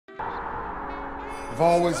I've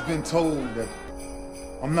always been told that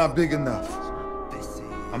I'm not big enough.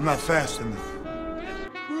 I'm not fast enough.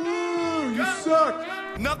 Ooh, you suck!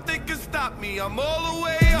 Nothing can stop me, I'm all the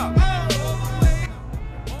way up.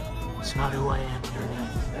 It's not who I am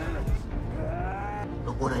underneath,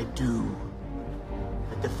 but what I do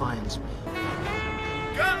that defines me.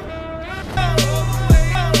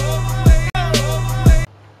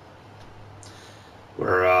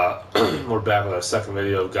 We're back with our second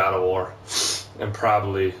video of God of War, and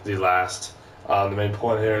probably the last. The main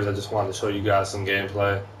point here is I just wanted to show you guys some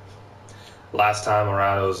gameplay. Last time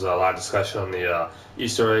around it was a lot of discussion on the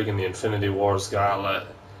Easter egg in the Infinity Wars gauntlet,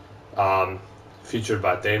 featured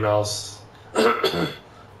by Thanos,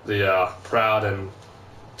 the proud and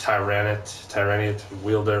tyrannic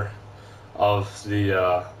wielder of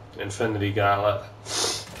the Infinity Gauntlet.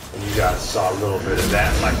 And you guys saw a little bit of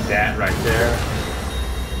that, like that right there.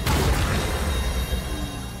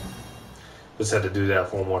 Just had to do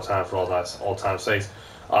that one more time for all time's sake.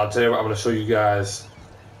 Today I'm going to show you guys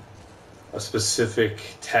a specific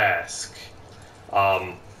task.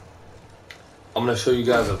 I'm going to show you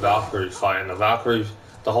guys a Valkyrie fight. And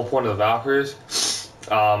the whole point of the Valkyries,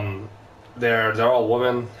 they're all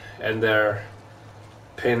women, and they're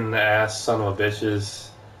pain in the ass son of a bitches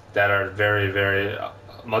that are very, very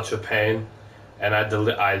much a pain. And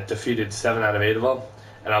I defeated 7 out of 8 of them,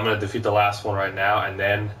 and I'm going to defeat the last one right now, and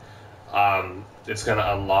then it's going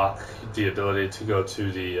to unlock the ability to go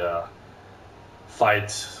to the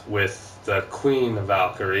fight with the Queen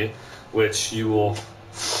Valkyrie, which you will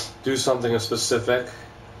do something specific,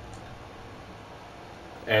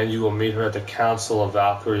 and you will meet her at the Council of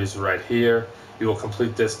Valkyries right here. You will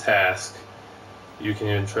complete this task. You can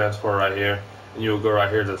even transport right here, and you will go right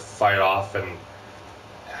here to fight off and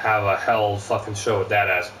have a hell fucking show with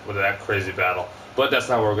that crazy battle. But that's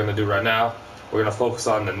not what we're going to do right now. We're going to focus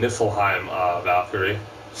on the Niflheim Valkyrie.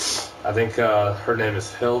 I think her name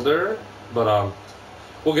is Hildur, but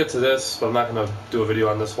we'll get to this, but I'm not going to do a video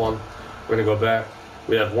on this one. We're going to go back.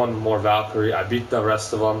 We have one more Valkyrie. I beat the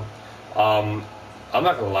rest of them. I'm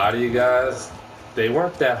not going to lie to you guys. They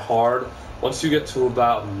weren't that hard. Once you get to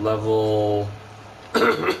about level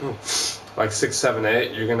like 6, 7,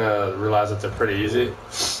 8, you're going to realize that they're pretty easy.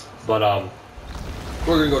 But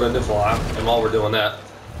we're going to go to Niflheim, and while we're doing that,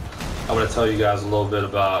 I'm going to tell you guys a little bit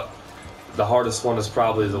about the hardest one is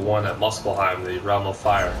probably the one at Muspelheim, the Realm of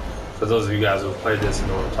Fire. For those of you guys who have played this and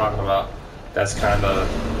know what I'm talking about, that's kind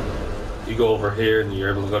of, you go over here and you're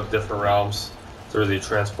able to go to different realms through the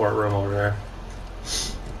transport room over there.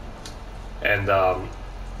 And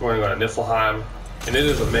we're going to go to Niflheim, and it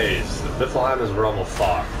is a maze. Niflheim is a realm of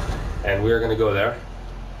fog, and we are going to go there.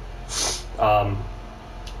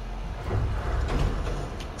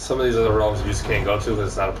 Some of these other realms you just can't go to because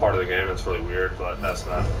it's not a part of the game. It's really weird, but that's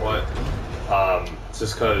not the point. It's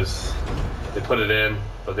just because they put it in,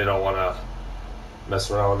 but they don't want to mess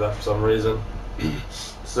around with that for some reason.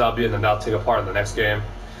 So I'll take a part in the next game.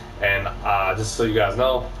 And just so you guys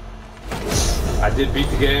know, I did beat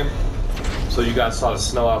the game. So you guys saw the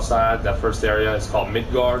snow outside. That first area is called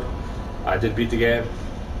Midgard. I did beat the game,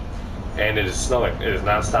 and it is snowing. It is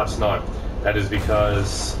non-stop snowing. That is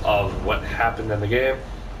because of what happened in the game.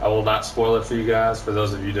 I will not spoil it for you guys. For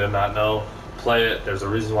those of you who do not know, play it. There's a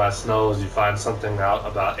reason why it snows. You find something out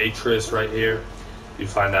about Atreus right here. You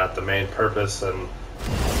find out the main purpose and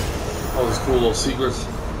all these cool little secrets.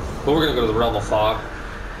 But we're going to go to the Realm of Fog.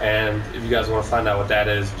 And if you guys want to find out what that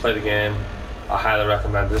is, play the game. I highly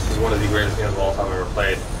recommend. This is one of the greatest games of all time I've ever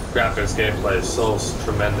played. Graphics, gameplay is so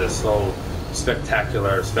tremendous, so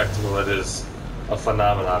spectacular, spectacle. It is a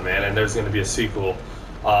phenomenon, man. And there's going to be a sequel.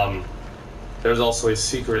 There's also a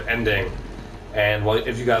secret ending, and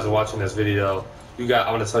if you guys are watching this video, I'm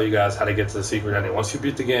going to tell you guys how to get to the secret ending. Once you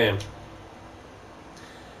beat the game,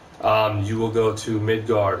 you will go to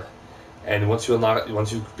Midgard, and once you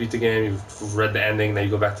beat the game, you've read the ending, then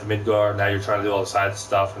you go back to Midgard. Now you're trying to do all the side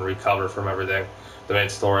stuff and recover from everything, the main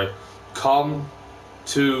story. Come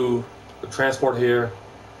to the transport here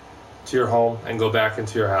to your home and go back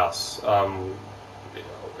into your house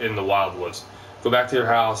in the Wildwoods. Go back to your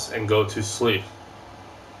house and go to sleep.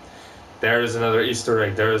 There is another Easter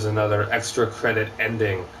egg. There is another extra credit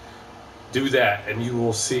ending. Do that and you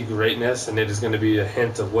will see greatness, and it is going to be a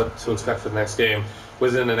hint of what to expect for the next game.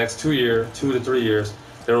 Within the next 2 to 3 years,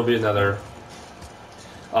 there will be another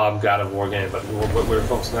God of War game. But what we're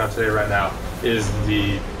focusing on today right now is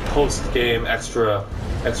the post-game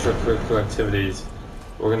extracurricular activities.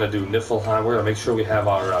 We're going to do Niflheim. We're going to make sure we have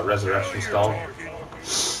our Resurrection Stone.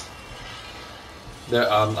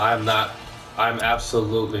 I'm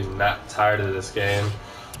absolutely not tired of this game,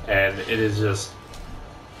 and it is just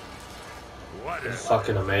It's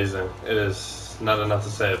fucking amazing. It is not enough to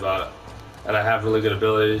say about it. And I have really good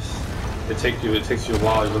abilities. It takes you a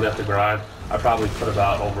while. You really have to grind. I probably put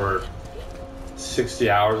about over 60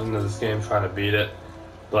 hours into this game trying to beat it.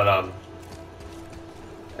 But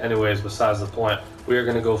anyways, besides the point, we are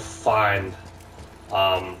gonna go find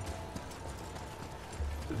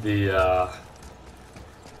the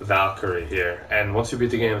Valkyrie here. And once you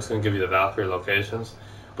beat the game, it's gonna give you the Valkyrie locations.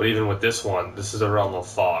 But even with this one, this is a realm of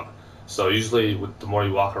fog. So usually, the more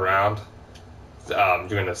you walk around, you're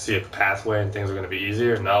gonna see a pathway and things are gonna be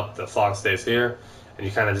easier. Nope, the fog stays here, and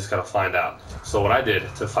you kind of just gotta find out. So what I did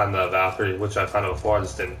to find the Valkyrie, which I found it before, I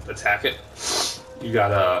just didn't attack it. You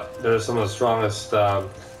gotta. There's some of the strongest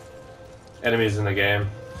enemies in the game,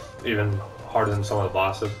 even harder than some of the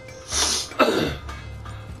bosses.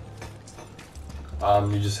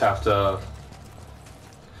 You just have to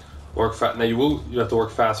work fast. Now you have to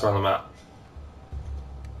work faster on the map.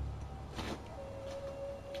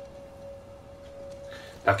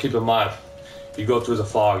 Now keep in mind, you go through the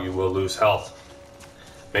fog, you will lose health.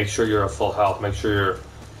 Make sure you're at full health. Make sure you're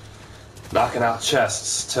knocking out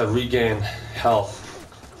chests to regain health.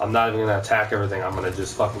 I'm not even gonna attack everything. I'm gonna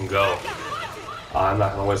just fucking go. I'm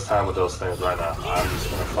not gonna waste time with those things right now. I'm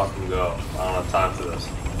just gonna fucking go. I don't have time for this.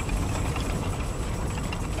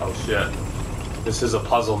 Oh shit. This is a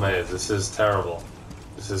puzzle maze. This is terrible.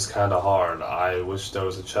 This is kind of hard. I wish there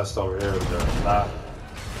was a chest over here, but there's not.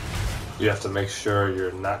 You have to make sure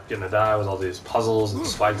you're not gonna die with all these puzzles and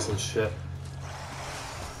spikes and shit.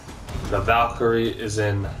 The Valkyrie is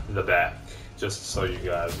in the back, just so you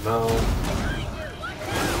guys know.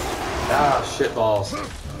 Ah, shit balls.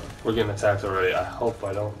 We're getting attacked already. I hope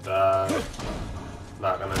I don't die.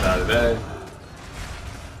 Not gonna die today.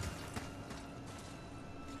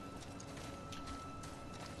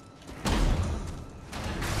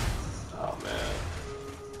 Oh man.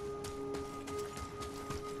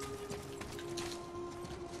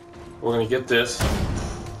 We're gonna get this.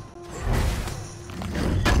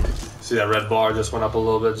 See that red bar just went up a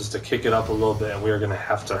little bit, just to kick it up a little bit, and we are gonna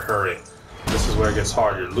have to hurry. This is where it gets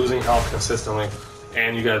hard. You're losing health consistently,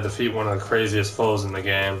 and you gotta defeat one of the craziest foes in the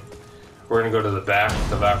game. We're gonna go to the back.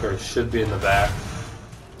 The Valkyrie should be in the back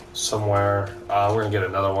somewhere. We're gonna get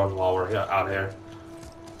another one while we're out here.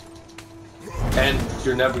 And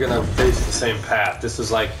you're never gonna face the same path. This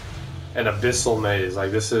is like an abyssal maze.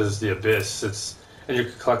 Like this is the abyss. And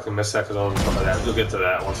you're collecting mist echoes and stuff like that. You'll get to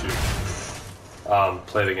that once you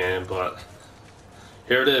play the game. But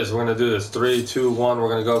here it is. We're gonna do this. 3, 2, 1. We're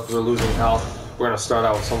gonna go through losing health. We're gonna start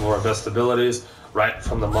out with some of our best abilities right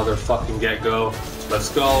from the motherfucking get-go. Let's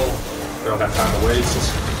go. We don't got time to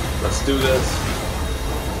waste. Let's do this.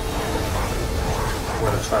 We're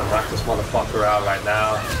gonna try and knock this motherfucker out right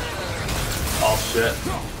now. Oh shit.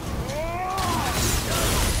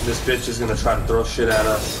 This bitch is gonna try to throw shit at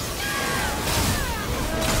us.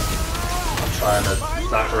 I'm trying to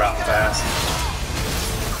knock her out fast.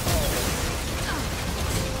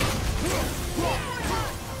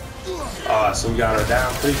 Alright, so we got her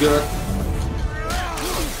down pretty good.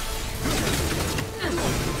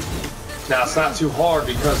 Now it's not too hard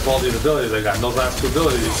because of all these abilities I got. And those last two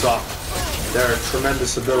abilities you saw, they're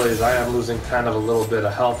tremendous abilities. I am losing kind of a little bit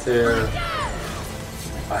of health here.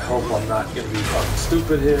 I hope I'm not gonna be fucking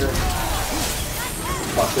stupid here.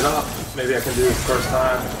 Fuck it up. Maybe I can do this first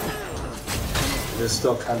time. It is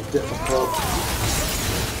still kind of difficult.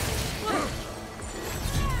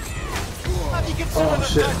 Oh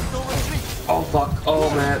shit. Oh fuck. Oh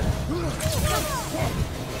man.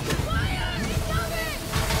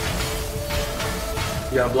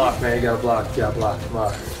 You gotta block, man. You gotta block. You gotta block. Come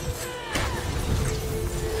on.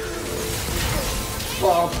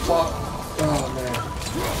 Oh fuck. Oh man.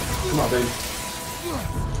 Come on, baby.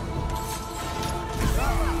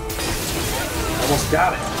 Almost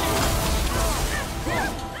got it.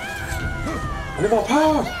 I need more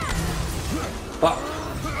power. Fuck.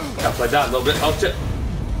 Gotta play down a little bit. Oh shit.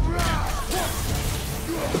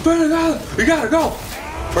 We gotta go.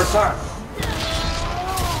 First time.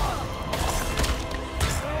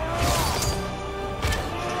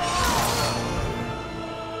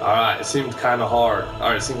 Alright, it seemed kind of hard.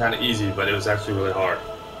 Alright, it seemed kind of easy, but it was actually really hard.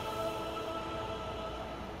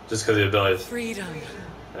 Just because of the abilities. Freedom.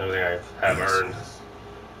 Everything I have earned.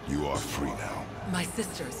 You are free now. My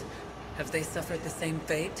sisters, have they suffered the same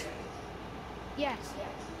fate? Yes,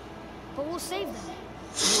 but we'll save them.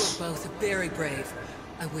 You are both very brave.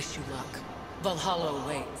 I wish you luck. Valhalla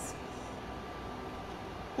awaits.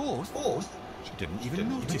 Fourth? She didn't even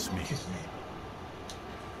notice me.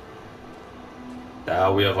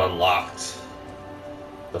 Now we have unlocked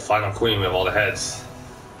the final queen. We have all the heads.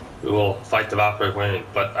 we will fight the Valkyrie Queen,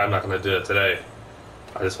 but I'm not going to do it today.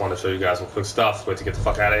 I just want to show you guys some quick stuff. Wait to get the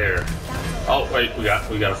fuck out of here. Oh wait, we got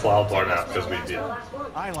a full health bar now because we beat it.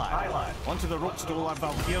 Aye lad. Onto the rope stole our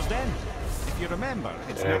Valkyrie's den. If you remember,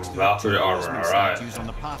 it's And next to Valkyrie the two armor, horsemen alright. statues on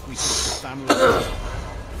the path we took to Samuel's.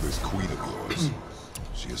 This queen of yours,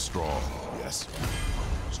 she is strong, yes.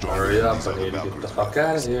 Stronger Hurry than up, these I other need to get the Valkyries. fuck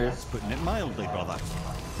out of here. That's putting it mildly, brother.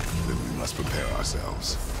 Then we must prepare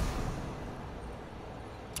ourselves.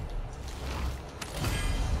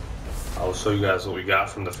 I'll show you guys what we got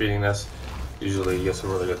from defeating this. Usually you get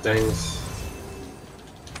some really good things.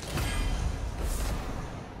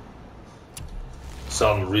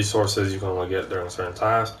 Some resources you can only get during certain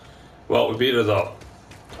times. Well, we beat her though.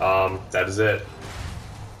 That is it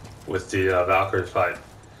with the Valkyrie fight.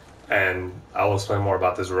 And I will explain more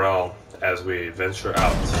about this realm as we venture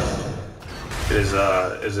out. It is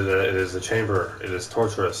a chamber. It is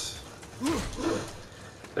torturous.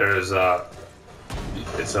 There is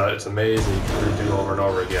it's a maze that you can redo over and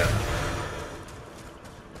over again.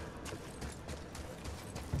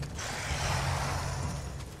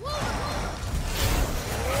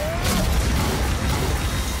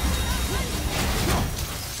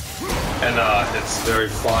 And it's very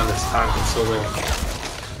fun. It's time consuming.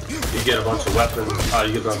 You get a bunch of weapons.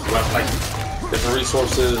 You get a bunch of weapons, like different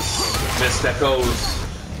resources, missed echoes,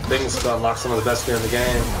 things to unlock some of the best gear in the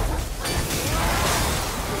game.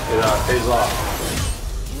 It pays off.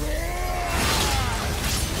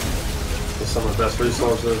 With some of the best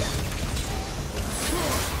resources.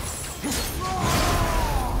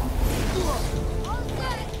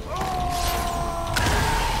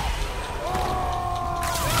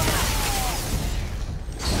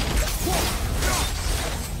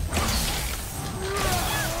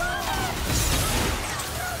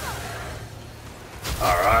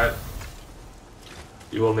 Alright.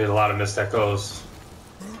 You will need a lot of missed echoes.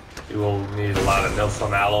 You will need a lot of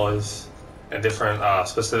Nilfum alloys and different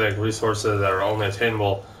specific resources that are only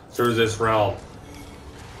attainable through this realm.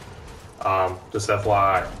 Just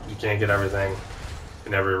FYI, you can't get everything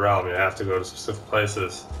in every realm. You have to go to specific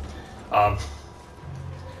places.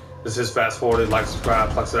 This is Fast Forwarded. Like,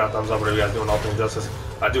 subscribe, flex it out, thumbs up, whatever you guys doing, all things justice.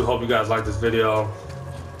 I do hope you guys like this video.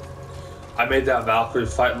 I made that Valkyrie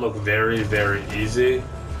fight look very, very easy.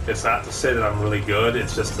 It's not to say that I'm really good,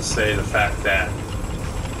 it's just to say the fact that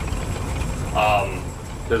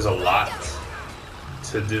there's a lot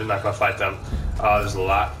to do. I'm not gonna fight them. There's a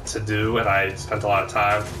lot to do, and I spent a lot of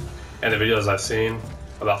time. And the videos I've seen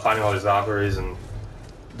about finding all these Valkyries and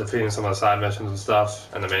defeating some of the side missions and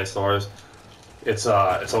stuff, and the main stories, it's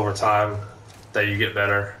over time that you get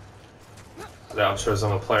better. I'm sure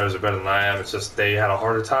some of the players are better than I am. It's just they had a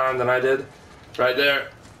harder time than I did right there,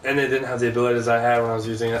 and they didn't have the abilities I had when I was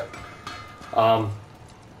using it.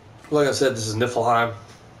 Like I said, this is Niflheim.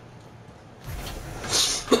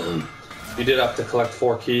 You did have to collect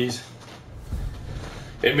 4 keys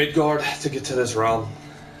in Midgard to get to this realm,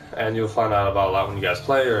 and you'll find out about a lot when you guys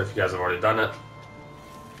play, or if you guys have already done it.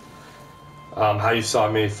 How you saw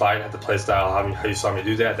me fight at the playstyle, how you saw me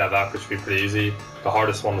do that Valkyrie should be pretty easy. The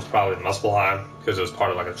hardest one was probably Muspelheim, because it was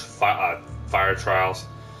part of like a fire trial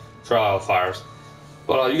of fires.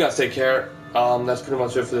 But you guys take care. That's pretty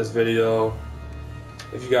much it for this video.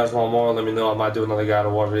 If you guys want more, let me know. I might do another God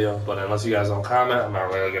of War video, but unless you guys don't comment, I'm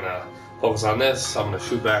not really gonna focus on this. I'm gonna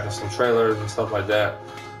shoot back at some trailers and stuff like that,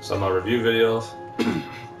 some review videos.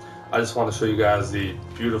 I just want to show you guys the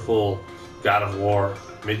beautiful God of War,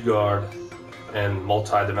 Midgard, and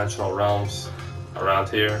multi-dimensional realms around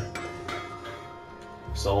here.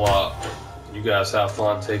 So you guys have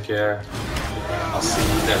fun, take care. I'll see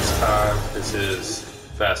you next time. This is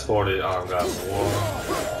Fast Forwarded on God of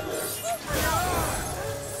War.